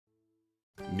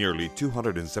Nearly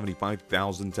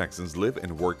 275,000 Texans live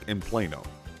and work in Plano,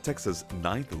 Texas'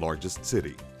 ninth largest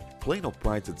city. Plano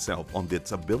prides itself on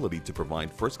its ability to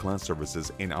provide first-class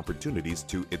services and opportunities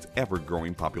to its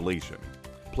ever-growing population.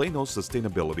 Plano's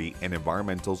Sustainability and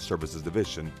Environmental Services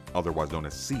Division, otherwise known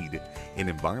as SEED, in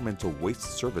Environmental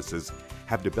Waste Services,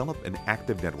 have developed an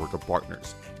active network of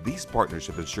partners. These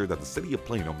partnerships ensure that the City of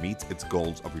Plano meets its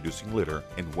goals of reducing litter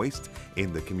and waste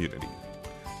in the community.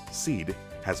 SEED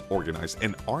has organized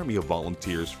an army of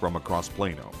volunteers from across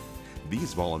Plano.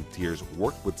 These volunteers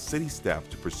work with city staff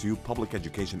to pursue public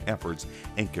education efforts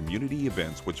and community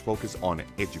events which focus on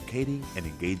educating and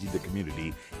engaging the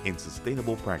community in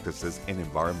sustainable practices and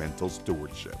environmental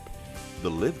stewardship. The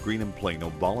Live Green in Plano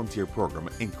volunteer program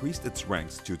increased its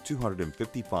ranks to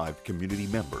 255 community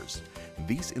members.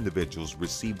 These individuals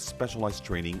received specialized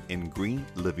training in green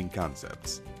living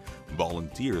concepts.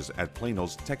 Volunteers at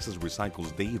Plano's Texas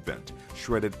Recycles Day event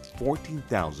shredded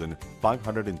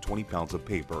 14,520 pounds of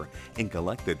paper and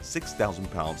collected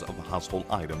 6,000 pounds of household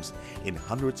items and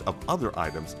hundreds of other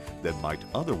items that might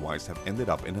otherwise have ended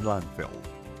up in a landfill.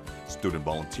 Student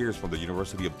volunteers from the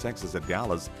University of Texas at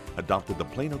Dallas adopted the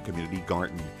Plano Community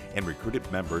Garden and recruited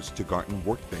members to garden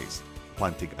workdays,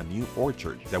 planting a new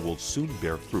orchard that will soon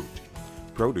bear fruit.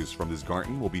 Produce from this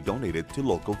garden will be donated to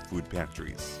local food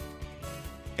pantries.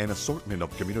 An assortment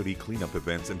of community cleanup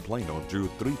events in Plano drew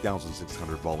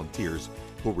 3,600 volunteers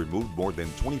who removed more than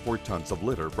 24 tons of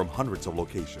litter from hundreds of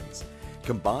locations.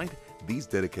 Combined, these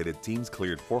dedicated teams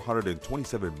cleared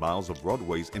 427 miles of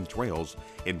roadways and trails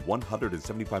and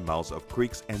 175 miles of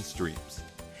creeks and streams.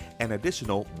 An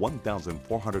additional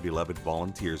 1,411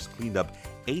 volunteers cleaned up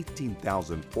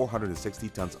 18,460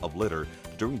 tons of litter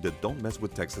during the Don't Mess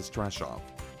with Texas Trash Off.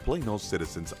 Plano's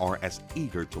citizens are as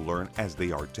eager to learn as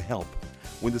they are to help.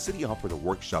 When the city offered a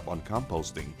workshop on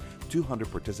composting,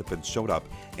 200 participants showed up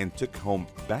and took home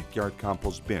backyard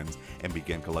compost bins and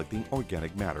began collecting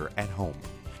organic matter at home.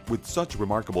 With such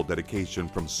remarkable dedication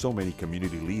from so many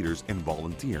community leaders and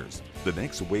volunteers, the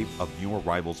next wave of new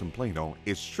arrivals in Plano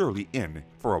is surely in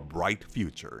for a bright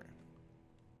future.